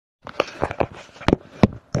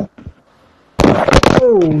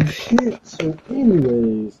Oh shit. So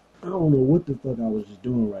anyways, I don't know what the fuck I was just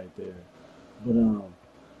doing right there. But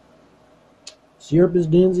Syrup is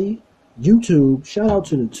Denzy, YouTube. Shout out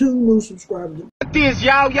to the 2 new subscribers. This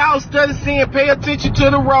y'all study saying pay attention to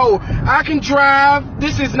the road. I can drive.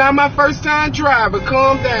 This is not my first time driving.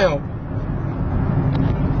 Calm down.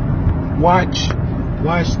 Watch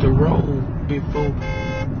the road before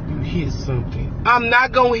you hit something. I'm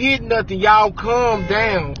not gonna hit nothing, y'all. Calm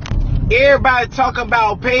down. Everybody talking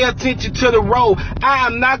about pay attention to the road. I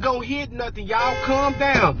am not gonna hit nothing, y'all. Calm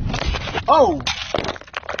down. Oh,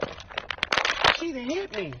 she done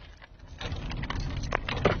hit me.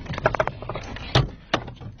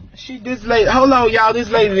 This lady, hold on, y'all. This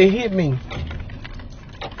lady done hit me.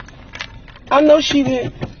 I know she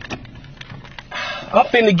did. I'm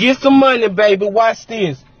finna get some money, baby. Watch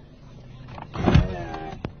this.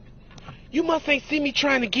 You must ain't see me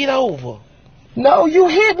trying to get over. No, you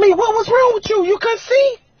hit me. What was wrong with you? You couldn't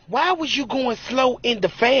see? Why was you going slow in the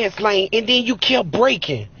fast lane and then you kept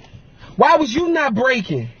braking? Why was you not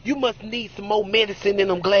braking? You must need some more medicine in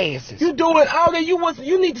them glasses. You doing all that.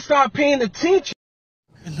 You need to start paying attention.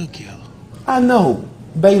 Hey, look, y'all. I know.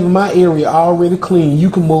 Baby, my area already clean. You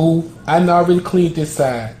can move. I done already cleaned this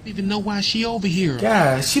side. I don't even know why she over here.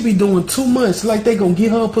 Guys, she be doing too much like they gonna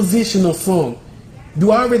get her a position or something.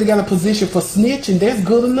 You already got a position for snitching. That's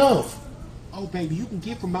good enough. Oh, baby, you can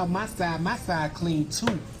get from out my side clean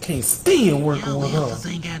too. Can't stand working with her.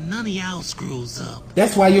 Ain't got none of y'all screws up.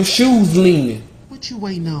 That's why your shoes leaning. What you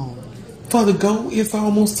waiting on? For the go, it's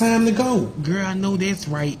almost time to go. Girl, I know that's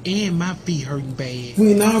right, and my feet hurting bad.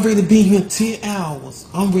 We ain't already been here 10 hours.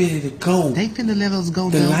 I'm ready to go. They finna let us go.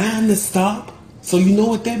 The line to stop. So you know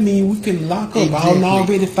what that means? We can lock up. Exactly. All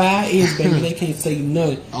already 5 is, baby. They can't say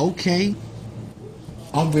nothing. Okay.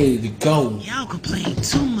 I'm ready to go. Y'all complain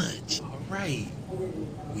too much. All right.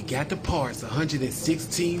 We got the parts,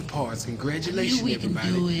 116 parts. Congratulations,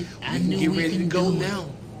 everybody. We can do it. I knew we can get ready to go now.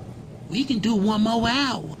 We can do 1 more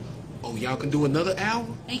hour. Oh, y'all can do another hour?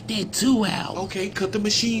 Make that 2 hours. Okay, cut the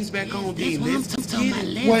machines back on then. Let's get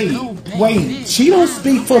it. Wait. She don't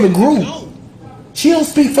speak for the group. She don't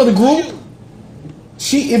speak for the group.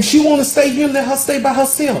 If she want to stay here, let her stay by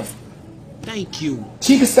herself. Thank you.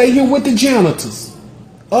 She can stay here with the janitors.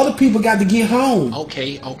 Other people got to get home.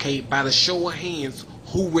 Okay. By the show of hands,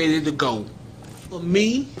 who ready to go? For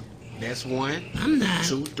me, that's 1. I'm not.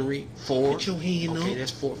 2, 3, 4. Put your hand up. Okay,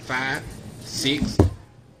 that's 4, 5, 6.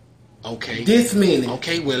 Okay. This minute.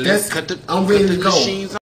 Okay, well, let's cut the. I'm ready to go.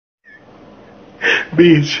 Machines.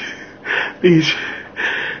 Bitch.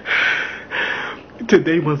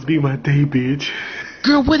 Today must be my day, bitch.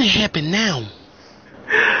 Girl, what happened now?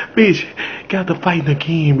 Bitch, got to fighting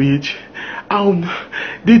again, bitch.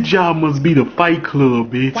 This job must be the fight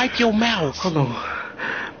club, bitch. Wipe your mouth. Hold on.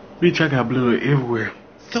 Bitch, I got blood everywhere.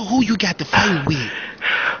 So who you got to fight with?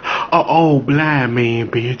 An old blind man,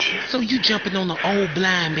 bitch. So you jumping on the old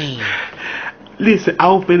blind man? Listen, I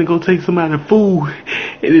was finna go take somebody's food,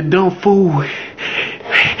 and the dumb fool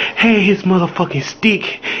had his motherfucking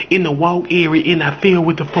stick in the walk area, and I fell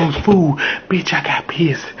with the folks' food. Bitch, I got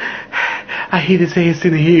pissed. I hit his ass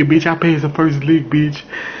in the head, bitch. I passed the first lick, bitch.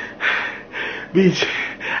 Bitch,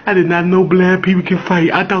 I did not know blind people can fight.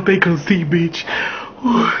 I thought they could see, bitch.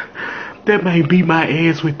 Whew. That man beat my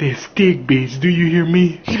ass with that stick, bitch. Do you hear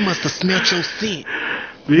me? He must have smelt your scent.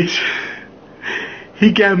 Bitch,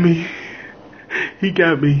 he got me.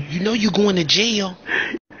 You know you going to jail.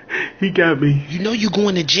 He got me. You know you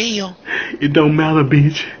going to jail. It don't matter,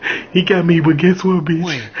 bitch. He got me, but guess what, bitch?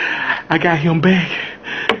 What? I got him back.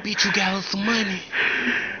 Bitch, you got us some money.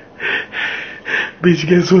 Bitch,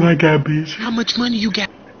 guess what I got, bitch? How much money you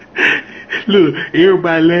got? Look,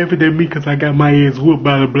 everybody laughing at me because I got my ass whooped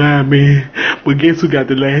by the blind man. But guess who got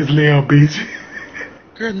the last laugh, bitch?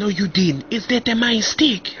 Girl, no you didn't. Is that man's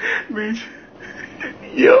stick? Bitch.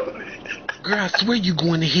 Yup. Girl, I swear you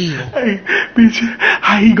going to hell. Hey, bitch,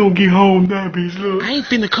 how he gonna get home now, bitch? Look. I ain't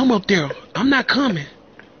finna come up there. I'm not coming.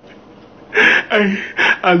 Hey,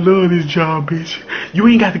 I love this job, bitch. You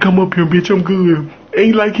ain't got to come up here, bitch. I'm good.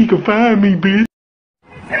 Ain't like he can find me, bitch.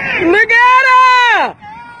 Look at her!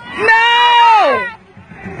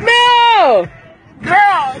 No!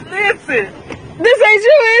 Girl, listen. This ain't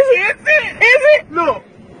you, is it? Is it? Look.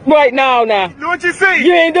 Right now. Look what you say.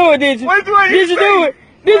 You ain't do it, did you? Did you do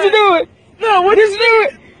it? No, what did you do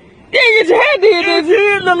it? You didn't get your head did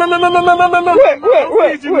you? No. What?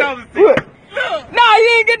 No, you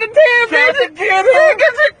didn't get the Tim's, did you? You didn't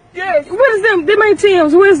get your... Yes. What is them? Them ain't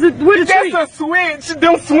Tim's. What is the tree? That's a swim.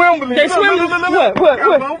 Them swimming. They swimming. What?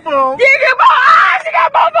 You got both. She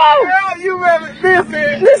got both. Girl, you ready?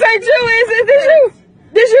 Listen. This ain't you, is it?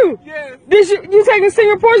 This you? you? Yes. You taking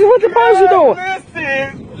senior portion? What the pose you doing?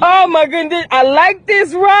 Listen. Oh my goodness, I like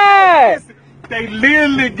this ride. Listen. They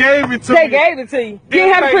literally gave it to me. They gave it to you. You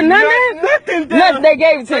didn't have to put nothing in? Nothing down. Nothing, they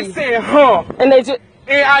gave it to They you. said, huh. And they just...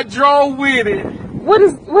 And I drove with it. What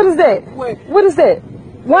is that? What is that?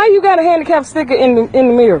 Why you got a handicap sticker in the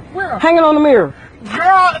mirror? Where? Hanging on the mirror.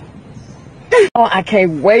 Girl. Oh, I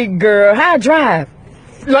can't wait, girl. How I drive?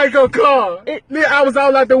 Like a car. I was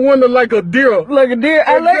out like the window like a deer. Like a deer.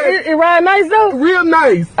 I like it. It ride nice though. Real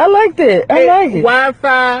nice. I like that. I like it.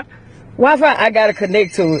 Wi-Fi. I gotta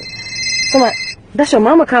connect to it. Come on. That's your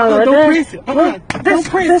mama calling right there. Don't press it. Don't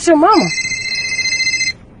press it. That's your mama.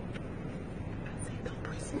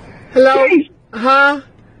 Hello? Huh?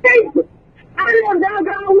 I know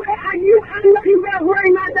doggone where I know you better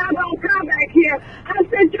bring my doggone car back here. I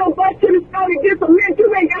sent your butt to the store to get some milk.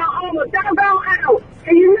 You ain't got all the doggone hour.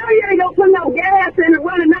 And you know you ain't gonna put no gas in it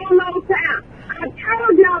running all those time. I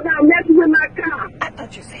told y'all about messing with my car. I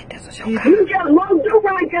thought you said this was your car. You just won't do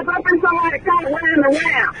right just up in somebody's car running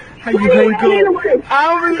around. How you gonna go?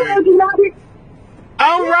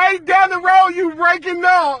 I'm right down the road. You breaking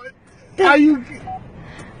up. How you...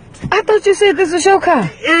 I thought you said this was your car.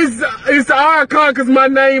 It's our car because my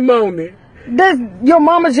name on it. Your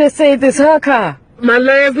mama just said this her car. My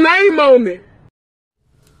last name on it.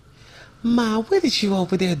 Ma, what is you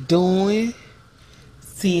over there doing?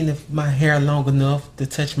 Seeing if my hair long enough to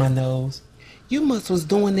touch my nose. You must was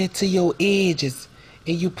doing that to your edges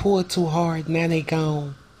and you pulled too hard, now they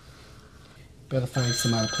gone. Better find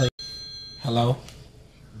somebody to play. Hello?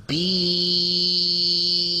 Bitch.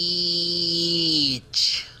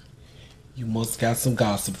 You must got some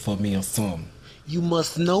gossip for me or something. You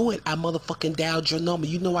must know it. I motherfucking dialed your number.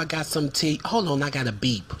 You know I got something to tell you. Hold on, I got a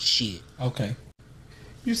beep. Shit. Okay.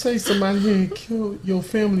 You say somebody here killed your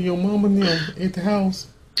family, your mama and them at the house?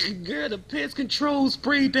 Girl, the pest control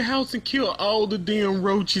sprayed the house and killed all the damn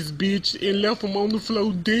roaches, bitch, and left them on the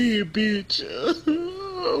floor dead, bitch.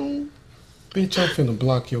 Bitch, I'm finna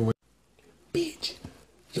block your way. Bitch,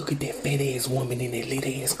 look at that fat ass woman in that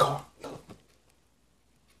little ass car.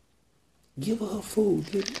 Give her food,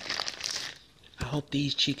 nigga. I hope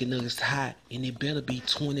these chicken nuggets hot, and it better be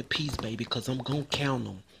 20 piece, baby, because I'm gonna count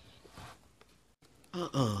them.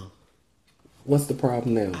 What's the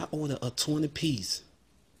problem now? I ordered a 20 piece.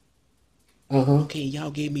 Okay,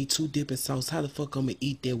 y'all gave me 2 dipping sauce. How the fuck I'm gonna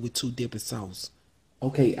eat that with 2 dipping sauce?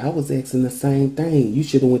 Okay, I was asking the same thing. You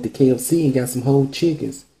should have went to KFC and got some whole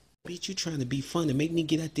chickens. Bitch, you trying to be funny. Make me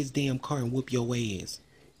get out this damn car and whoop your ass.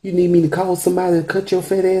 You need me to call somebody to cut your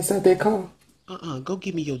fat ass out that car? Go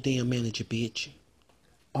give me your damn manager, bitch.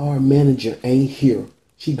 Our manager ain't here.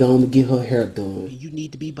 She gone to get her hair done. You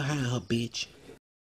need to be behind her, bitch.